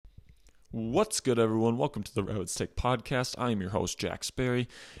What's good, everyone? Welcome to the Redwood Take Podcast. I am your host, Jack Sperry.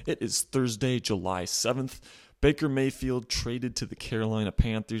 It is Thursday, July 7th. Baker Mayfield traded to the Carolina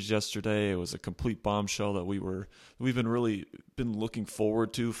Panthers yesterday. It was a complete bombshell that we've been looking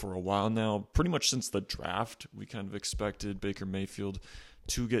forward to for a while now. Pretty much since the draft, we kind of expected Baker Mayfield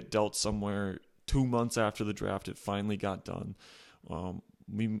to get dealt somewhere. 2 months after the draft, it finally got done.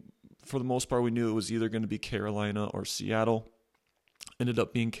 For the most part, we knew it was either going to be Carolina or Seattle. Ended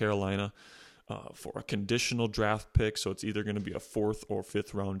up being Carolina for a conditional draft pick, so it's either going to be a 4th or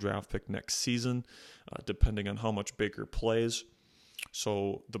 5th round draft pick next season, depending on how much Baker plays.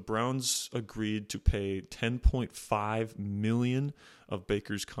 So the Browns agreed to pay $10.5 million of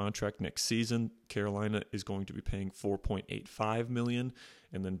Baker's contract next season. Carolina is going to be paying $4.85 million,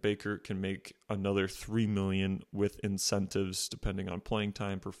 and then Baker can make another $3 million with incentives depending on playing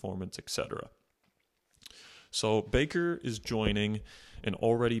time, performance, etc. So Baker is joining an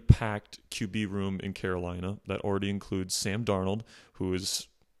already packed QB room in Carolina that already includes Sam Darnold, who is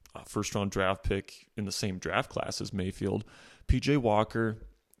a first-round draft pick in the same draft class as Mayfield, P.J. Walker,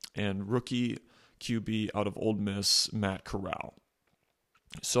 and rookie QB out of Ole Miss, Matt Corral.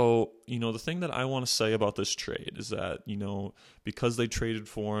 So, the thing that I want to say about this trade is that, because they traded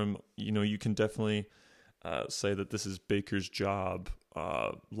for him, you can definitely say that this is Baker's job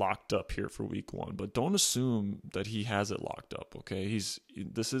locked up here for week 1, but don't assume that he has it locked up. Okay,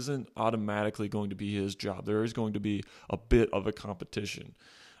 this isn't automatically going to be his job. There is going to be a bit of a competition.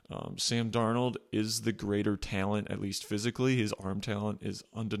 Sam Darnold is the greater talent, at least physically. His arm talent is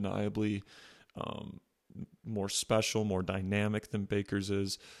undeniably more special, more dynamic than Baker's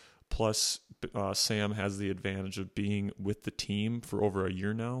is. Plus, Sam has the advantage of being with the team for over a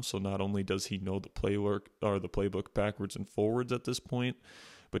year now. So not only does he know the playbook backwards and forwards at this point,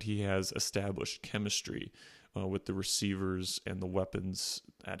 but he has established chemistry with the receivers and the weapons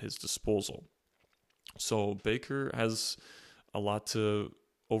at his disposal. So Baker has a lot to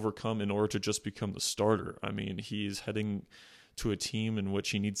overcome in order to just become the starter. I mean, he's heading to a team in which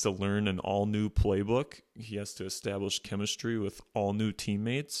he needs to learn an all-new playbook. He has to establish chemistry with all new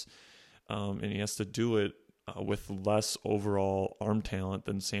teammates, and he has to do it with less overall arm talent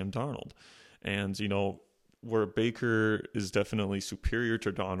than Sam Darnold. And, where Baker is definitely superior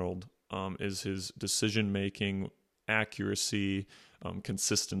to Darnold is his decision-making, accuracy,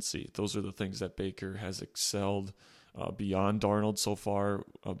 consistency. Those are the things that Baker has excelled beyond Darnold so far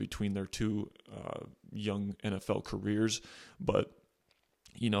between their two young NFL careers. But,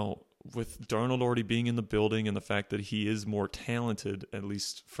 with Darnold already being in the building and the fact that he is more talented, at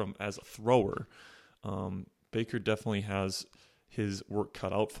least as a thrower, Baker definitely has his work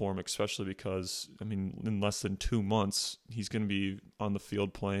cut out for him, especially because, in less than 2 months, he's going to be on the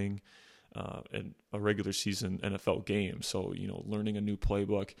field playing in a regular season NFL game. So, learning a new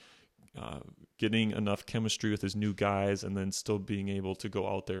playbook, getting enough chemistry with his new guys, and then still being able to go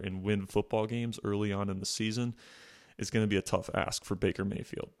out there and win football games early on in the season is going to be a tough ask for Baker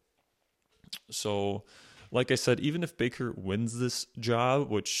Mayfield. So, like I said, even if Baker wins this job,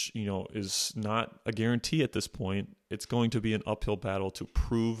 which, is not a guarantee at this point, it's going to be an uphill battle to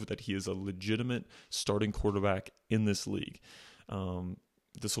prove that he is a legitimate starting quarterback in this league.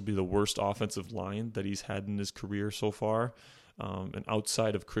 This will be the worst offensive line that he's had in his career so far. And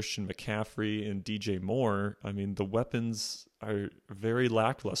outside of Christian McCaffrey and DJ Moore, the weapons are very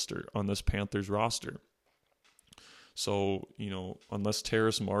lackluster on this Panthers roster. So, unless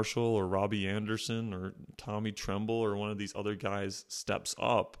Terrace Marshall or Robbie Anderson or Tommy Tremble or one of these other guys steps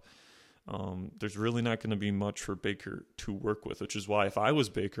up, there's really not going to be much for Baker to work with, which is why if I was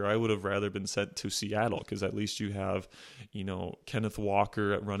Baker, I would have rather been sent to Seattle, because at least you have, Kenneth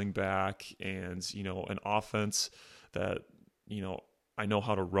Walker at running back and, an offense that, I know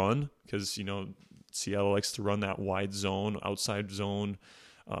how to run, because, Seattle likes to run that wide zone, outside zone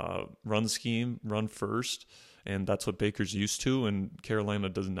run scheme, run first. And that's what Baker's used to, and Carolina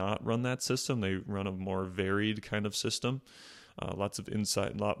does not run that system. They run a more varied kind of system. A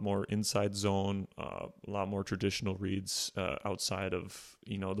lot more inside zone, a lot more traditional reads outside of,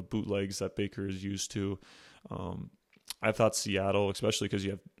 the bootlegs that Baker is used to. I thought Seattle, especially because you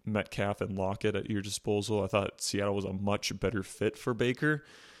have Metcalf and Lockett at your disposal, I thought Seattle was a much better fit for Baker.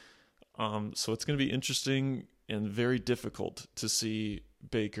 So it's going to be interesting and very difficult to see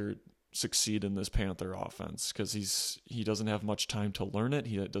Baker succeed in this Panther offense, because he doesn't have much time to learn it.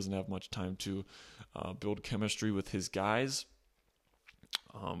 He doesn't have much time to build chemistry with his guys.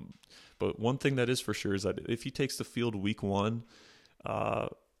 But one thing that is for sure is that if he takes the field week 1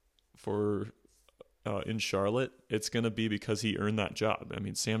 in Charlotte, it's going to be because he earned that job.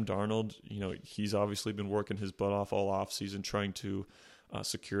 Sam Darnold, he's obviously been working his butt off all offseason trying to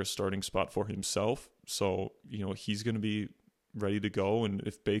secure a starting spot for himself. So, he's going to be ready to go. And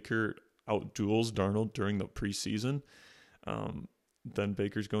if Baker outduels Darnold during the preseason, then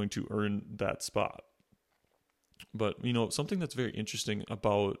Baker's going to earn that spot. But, something that's very interesting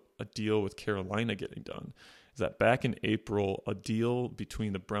about a deal with Carolina getting done is that back in April, a deal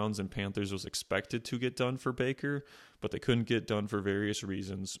between the Browns and Panthers was expected to get done for Baker, but they couldn't get done for various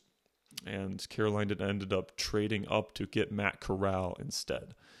reasons. And Carolina ended up trading up to get Matt Corral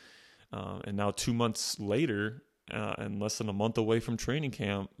instead. And now 2 months later, and less than a month away from training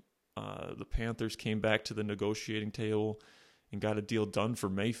camp, the Panthers came back to the negotiating table and got a deal done for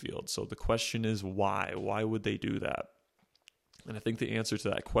Mayfield. So the question is why? Why would they do that? And I think the answer to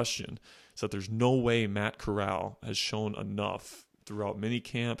that question is that there's no way Matt Corral has shown enough throughout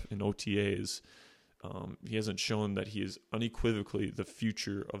minicamp and OTAs. He hasn't shown that he is unequivocally the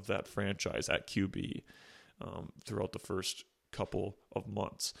future of that franchise at QB throughout the first couple of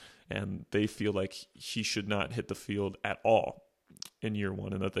months. And they feel like he should not hit the field at all in year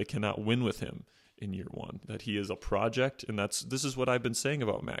one, and that they cannot win with him in year one, that he is a project. And this is what I've been saying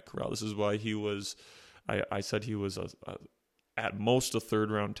about Matt Corral. This is why I said he was at most a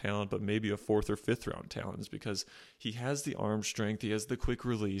third-round talent, but maybe a fourth or fifth-round talent, is because he has the arm strength, he has the quick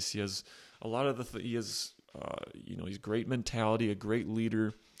release, he has a lot of he has, he's great mentality, a great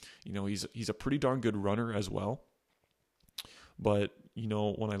leader. He's a pretty darn good runner as well. But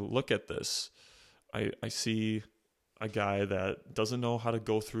when I look at this, I see a guy that doesn't know how to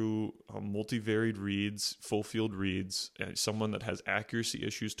go through multivariate reads, full field reads, and someone that has accuracy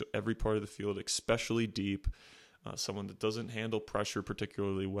issues to every part of the field, especially deep. Someone that doesn't handle pressure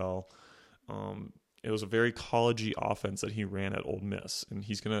particularly well. It was a very collegey offense that he ran at Ole Miss, and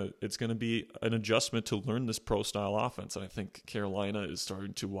it's gonna be an adjustment to learn this pro style offense. And I think Carolina is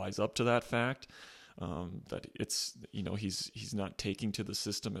starting to wise up to that fact. That it's he's not taking to the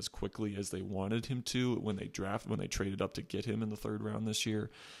system as quickly as they wanted him to when they traded up to get him in the third round this year,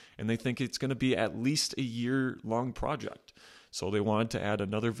 and they think it's going to be at least a year-long project. So they wanted to add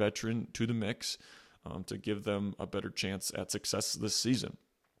another veteran to the mix to give them a better chance at success this season.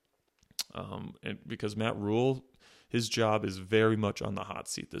 And because Matt Rule, his job is very much on the hot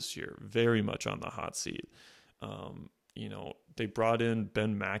seat this year, very much on the hot seat. They brought in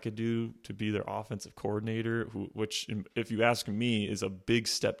Ben McAdoo to be their offensive coordinator, which, if you ask me, is a big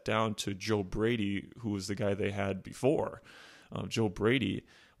step down to Joe Brady, who was the guy they had before. Joe Brady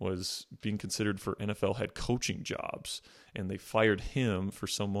was being considered for NFL head coaching jobs, and they fired him for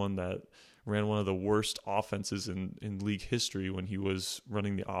someone that ran one of the worst offenses in league history when he was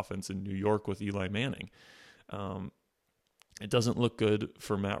running the offense in New York with Eli Manning. It doesn't look good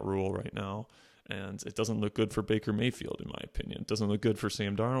for Matt Rule right now. And it doesn't look good for Baker Mayfield, in my opinion. It doesn't look good for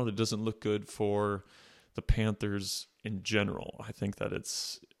Sam Darnold. It doesn't look good for the Panthers in general. I think that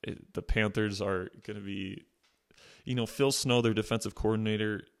the Panthers are going to be, Phil Snow, their defensive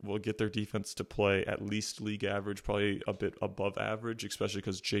coordinator, will get their defense to play at least league average, probably a bit above average, especially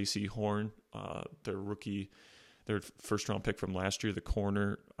because J.C. Horn, their first-round pick from last year, the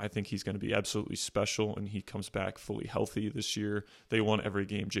corner, I think he's going to be absolutely special, and he comes back fully healthy this year. They won every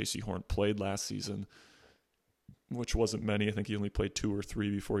game J.C. Horn played last season, which wasn't many. I think he only played 2 or 3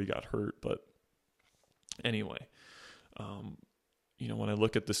 before he got hurt. But anyway, when I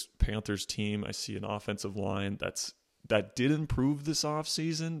look at this Panthers team, I see an offensive line that did improve this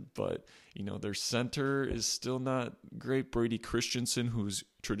offseason, but their center is still not great. Brady Christensen, who's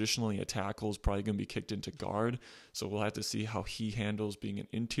traditionally a tackle, is probably going to be kicked into guard, so we'll have to see how he handles being an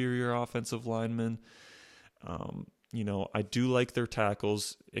interior offensive lineman. I do like their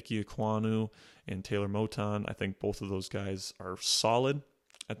tackles, Ike Ekwonu and Taylor Moton. I think both of those guys are solid.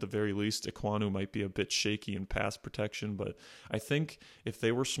 At the very least, Ekwonu might be a bit shaky in pass protection, but I think if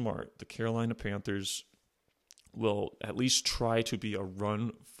they were smart, the Carolina Panthers will at least try to be a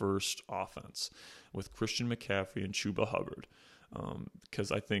run-first offense with Christian McCaffrey and Chuba Hubbard,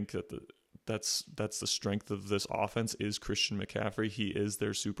 because I think that that's the strength of this offense is Christian McCaffrey. He is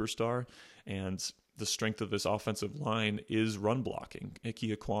their superstar, and the strength of this offensive line is run blocking. Ike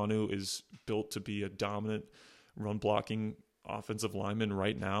Ekwonu is built to be a dominant run blocking offensive lineman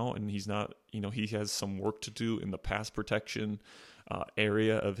right now, and he's not. He has some work to do in the pass protection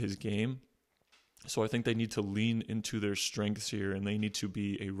area of his game. So I think they need to lean into their strengths here, and they need to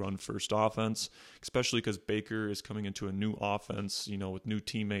be a run-first offense, especially because Baker is coming into a new offense, with new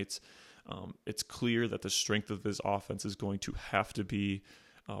teammates. It's clear that the strength of this offense is going to have to be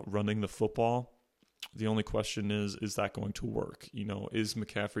running the football. The only question is that going to work? Is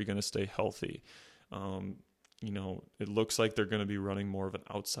McCaffrey going to stay healthy? It looks like they're going to be running more of an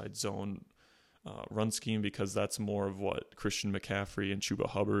outside zone run scheme, because that's more of what Christian McCaffrey and Chuba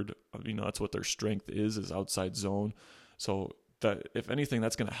Hubbard, that's what their strength is outside zone. So that, if anything,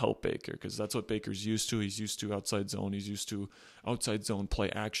 that's going to help Baker, because that's what Baker's used to. He's used to outside zone. He's used to outside zone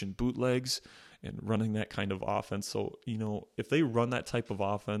play action bootlegs and running that kind of offense. So, if they run that type of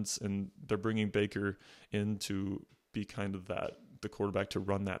offense and they're bringing Baker in to be kind of the quarterback to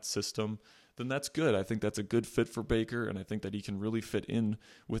run that system, then that's good. I think that's a good fit for Baker, and I think that he can really fit in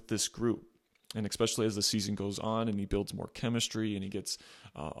with this group. And especially as the season goes on and he builds more chemistry and he gets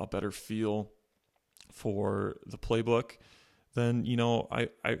a better feel for the playbook, then,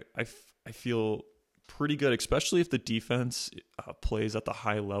 I feel pretty good, especially if the defense plays at the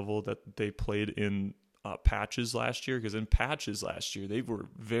high level that they played in patches last year. Because in patches last year, they were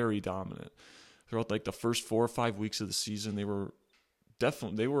very dominant. Throughout the first 4 or 5 weeks of the season, they were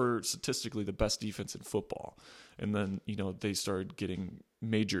statistically the best defense in football. And then, they started getting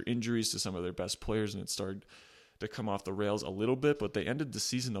major injuries to some of their best players, and it started to come off the rails a little bit, but they ended the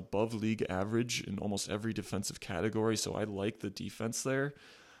season above league average in almost every defensive category. So I like the defense there.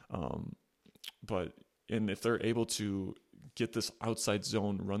 And if they're able to get this outside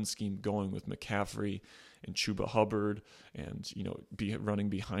zone run scheme going with McCaffrey and Chuba Hubbard and, be running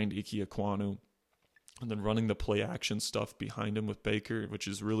behind Ike Ekwonu, and then running the play action stuff behind him with Baker, which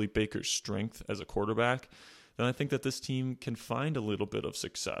is really Baker's strength as a quarterback, then I think that this team can find a little bit of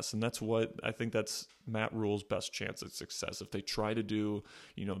success. And that's Matt Rule's best chance at success. If they try to do,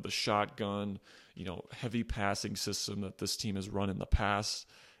 the shotgun, heavy passing system that this team has run in the past,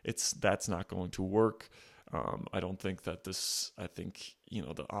 that's not going to work. I don't think that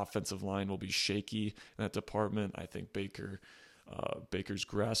the offensive line will be shaky in that department. I think Baker's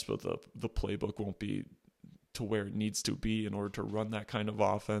grasp of the playbook won't be to where it needs to be in order to run that kind of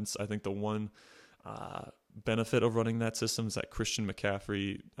offense. I think the one benefit of running that system is that Christian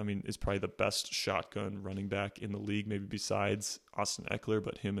McCaffrey, is probably the best shotgun running back in the league, maybe besides Austin Eckler,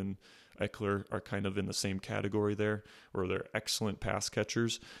 but him and Eckler are kind of in the same category there, where they're excellent pass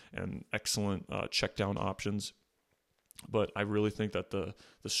catchers and excellent check down options. But I really think that the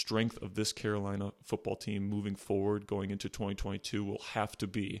strength of this Carolina football team moving forward, going into 2022, will have to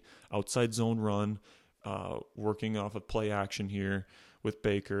be outside zone run, working off of play action here with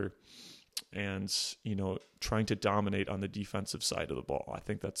Baker, and trying to dominate on the defensive side of the ball. I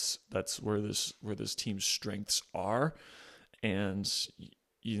think that's where this team's strengths are, and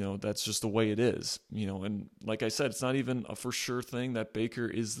that's just the way it is. And like I said, it's not even a for sure thing that Baker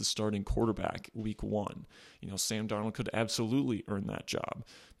is the starting quarterback week 1. Sam Darnold could absolutely earn that job,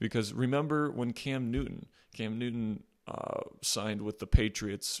 because remember when Cam Newton signed with the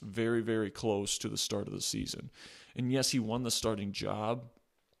Patriots very, very close to the start of the season, and yes, he won the starting job,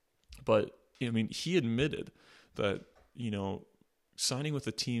 but he admitted that signing with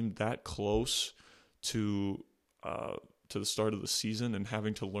a team that close to the start of the season and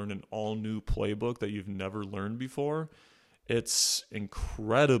having to learn an all-new playbook that you've never learned before, it's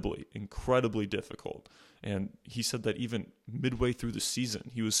incredibly, incredibly difficult. And he said that even midway through the season,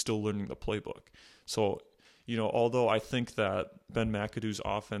 he was still learning the playbook. So, although I think that Ben McAdoo's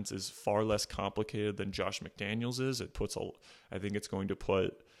offense is far less complicated than Josh McDaniels is, I think it's going to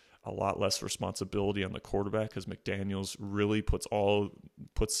put a lot less responsibility on the quarterback, because McDaniels really puts all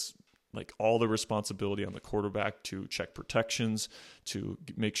the responsibility on the quarterback to check protections, to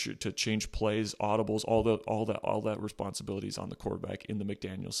make sure to change plays, audibles, all that responsibility is on the quarterback in the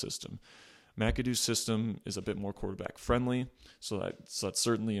McDaniels system. McAdoo's system is a bit more quarterback friendly, so that's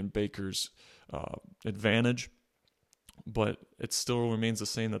certainly in Baker's advantage. But it still remains the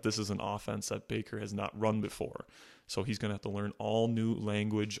same that this is an offense that Baker has not run before. So he's going to have to learn all new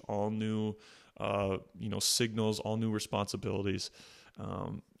language, all new signals, all new responsibilities.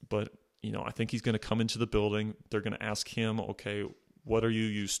 But I think he's going to come into the building. They're going to ask him, okay, what are you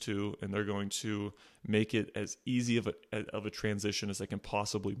used to? And they're going to make it as easy of a transition as they can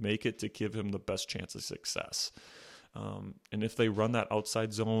possibly make it to give him the best chance of success. And if they run that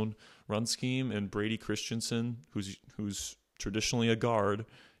outside zone run scheme, and Brady Christensen, who's traditionally a guard,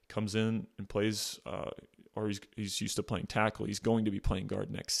 comes in and plays, or he's used to playing tackle, he's going to be playing guard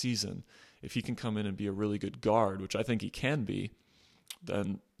next season. If he can come in and be a really good guard, which I think he can be,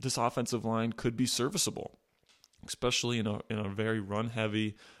 then this offensive line could be serviceable, especially in a very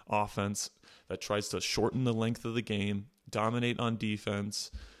run-heavy offense that tries to shorten the length of the game, dominate on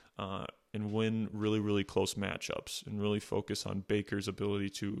defense, and win really, really close matchups, and really focus on Baker's ability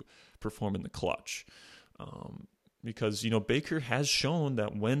to perform in the clutch. Because, Baker has shown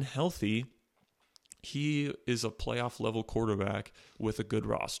that when healthy, he is a playoff level quarterback with a good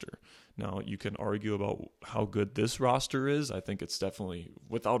roster. Now, you can argue about how good this roster is. I think it's definitely,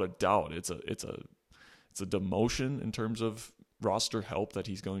 without a doubt, it's a demotion in terms of roster help that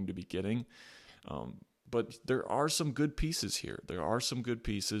he's going to be getting. But there are some good pieces here. There are some good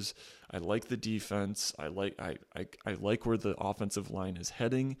pieces. I like the defense. I like where the offensive line is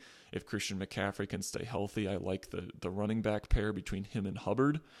heading. If Christian McCaffrey can stay healthy, I like the running back pair between him and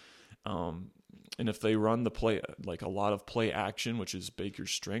Hubbard. And if they run the play, like a lot of play action, which is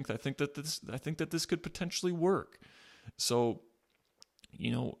Baker's strength, I think that this could potentially work. So,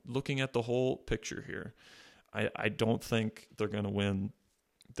 looking at the whole picture here, I don't think they're going to win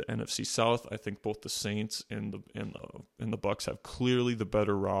the NFC South. I think both the Saints and the Bucs have clearly the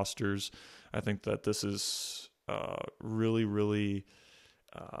better rosters. I think that this is really, really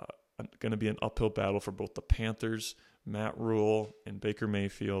going to be an uphill battle for both the Panthers, Matt Rule, and Baker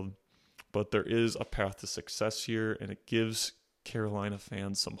Mayfield. But there is a path to success here, and it gives Carolina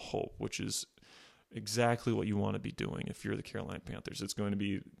fans some hope, which is exactly what you want to be doing if you're the Carolina Panthers. It's going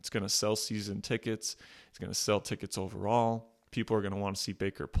to sell season tickets. It's going to sell tickets overall. People are going to want to see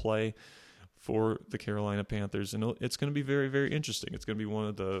Baker play for the Carolina Panthers, and it's going to be very, very interesting. It's going to be one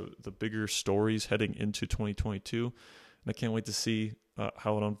of the bigger stories heading into 2022, and I can't wait to see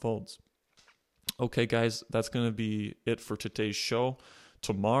how it unfolds. Okay, guys, that's going to be it for today's show.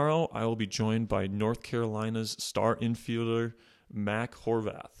 Tomorrow, I will be joined by North Carolina's star infielder, Mac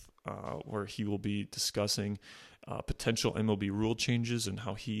Horvath, where he will be discussing potential MLB rule changes and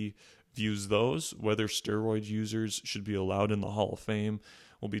how he views those, whether steroid users should be allowed in the Hall of Fame.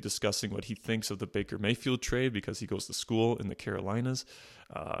 We'll be discussing what he thinks of the Baker Mayfield trade because he goes to school in the Carolinas,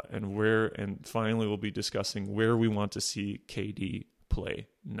 and finally we'll be discussing where we want to see KD play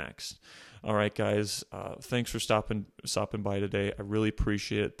next. All right, guys, thanks for stopping by today. I really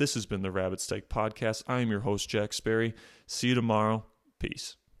appreciate it. This has been the Rabbit Steak Podcast. I am your host, Jack Sperry. See you tomorrow.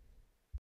 Peace.